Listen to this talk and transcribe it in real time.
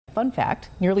Fun fact,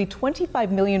 nearly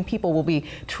 25 million people will be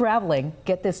traveling,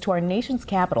 get this, to our nation's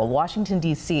capital, Washington,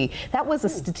 D.C. That was a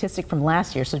statistic from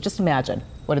last year, so just imagine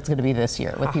what it's going to be this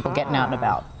year with people getting out and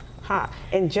about.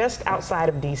 And just outside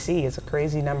of D.C. is a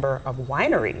crazy number of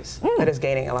wineries that is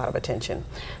gaining a lot of attention.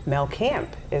 Mel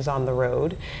Camp is on the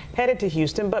road, headed to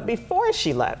Houston, but before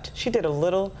she left, she did a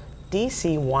little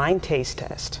D.C. wine taste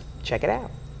test. Check it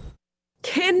out.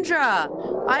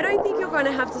 Kendra, I don't think you're going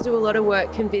to have to do a lot of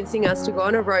work convincing us to go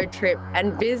on a road trip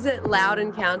and visit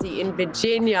Loudoun County in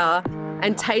Virginia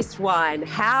and taste wine.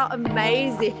 How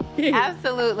amazing.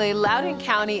 Absolutely. Loudoun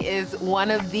County is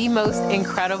one of the most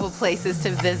incredible places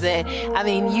to visit. I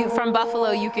mean, from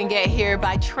Buffalo, you can get here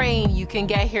by train, you can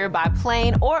get here by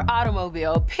plane or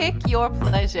automobile. Pick your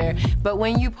pleasure. But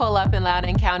when you pull up in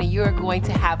Loudoun County, you're going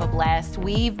to have a blast.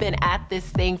 We've been at this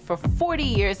thing for 40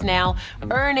 years now,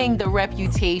 earning the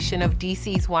reputation of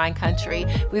DC's wine country.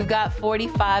 We've got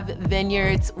 45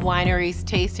 vineyards, wineries,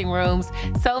 tasting rooms,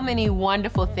 so many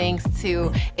wonderful things to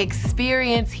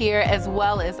experience here, as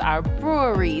well as our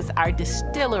breweries, our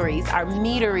distilleries, our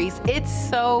meaderies. It's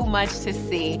so much to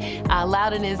see.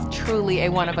 Loudoun is truly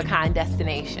a one-of-a-kind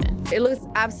destination. It looks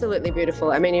absolutely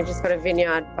beautiful. I mean, you've just got a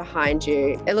vineyard behind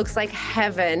you. It looks like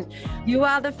heaven. You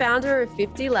are the founder of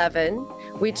 5011,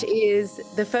 which is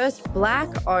the first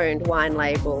Black-owned wine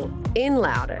label in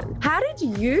Loudoun. How did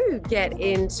you get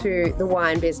into the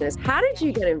wine business? How did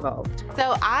you get involved?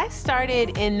 So I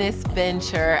started in this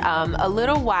venture a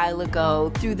little while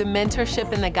ago through the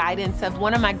mentorship and the guidance of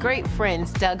one of my great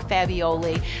friends, Doug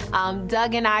Fabioli.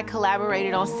 Doug and I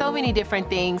collaborated on so many different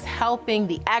things, helping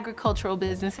the agricultural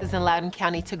businesses in Loudoun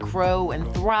County to grow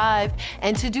and thrive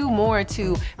and to do more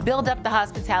to build up the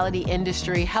hospitality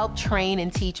industry, help train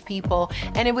and teach people.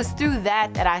 And it was through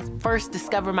that that I first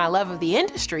discovered my love of the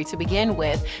industry to begin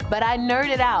with. But I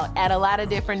nerded out at a lot of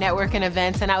different networking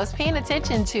events, and I was paying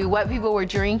attention to what people were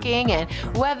drinking and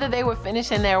whether they were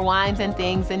finishing their wines and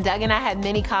things. And Doug and I had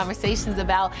many conversations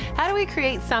about how do we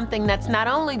create something that's not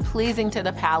only pleasing to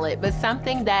the palate, but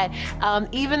something that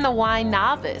even the wine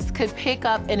novice could pick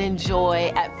up and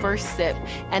enjoy at first sip.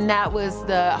 And that was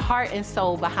the heart and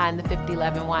soul behind the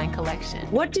 5011 wine collection.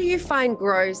 What do you find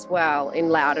grows well in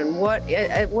Loudoun? What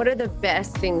are the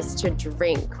best things to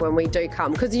drink when we do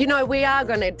come? Because, you know, we are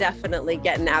going to definitely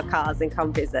get in our cars and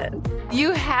come visit.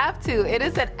 You have to. It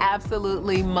is an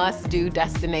absolutely must-do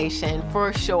destination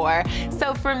for sure.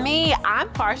 So for me, I'm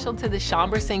partial to the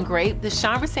Chambourcin grape. The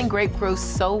Chambourcin grape grows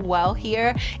so well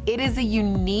here. It is a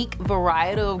unique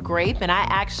varietal of grape, and I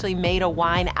actually made a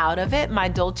wine out of it. My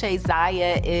Dolce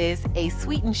Zaya is a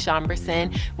sweetened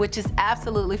Chambourcin, which is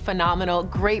absolutely phenomenal.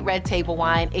 Great red table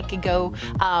wine. It could go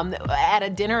at a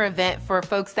dinner event for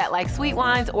folks that like sweet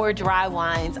wines or dry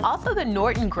wines. Also, the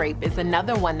Norton grape is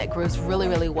another one that grows really,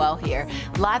 really well here.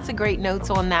 Lots of great notes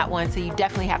on that one, so you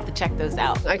definitely have to check those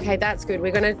out. Okay, that's good.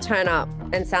 We're going to turn up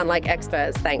and sound like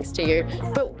experts thanks to you.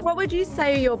 But what would you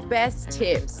say are your best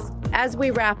tips as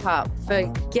we wrap up for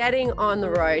getting on the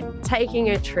road, taking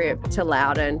a trip to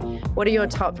Loudoun? What are your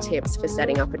top tips for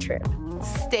setting up a trip?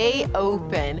 Stay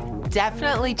open.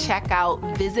 Definitely check out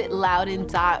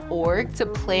visitloudoun.org to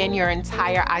plan your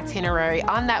entire itinerary.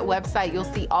 On that website, you'll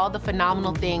see all the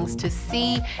phenomenal things to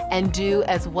see and do,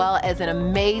 as well as an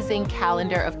amazing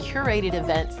calendar of curated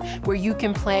events where you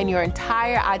can plan your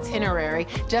entire itinerary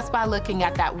just by looking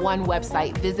at that one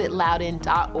website,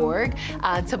 visitloudoun.org,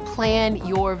 to plan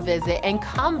your visit. And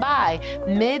come by.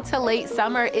 Mid to late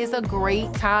summer is a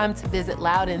great time to visit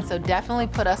Loudoun, so definitely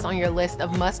put us on your list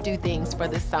of must-do things for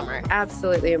this summer.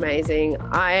 Absolutely amazing.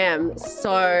 I am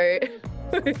so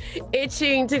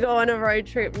itching to go on a road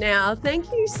trip now.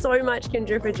 Thank you so much,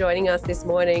 Kendra, for joining us this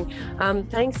morning.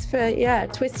 Thanks for,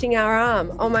 twisting our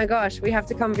arm. Oh my gosh, we have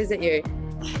to come visit you.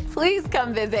 Please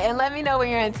come visit and let me know when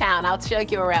you're in town. I'll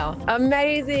check you around.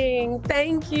 Amazing.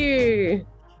 Thank you.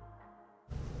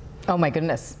 Oh my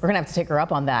goodness, we're gonna have to take her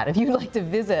up on that. If you'd like to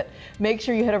visit, make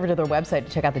sure you head over to their website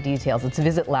to check out the details. It's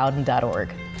visitloudoun.org.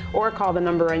 Or call the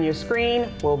number on your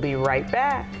screen. We'll be right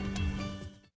back.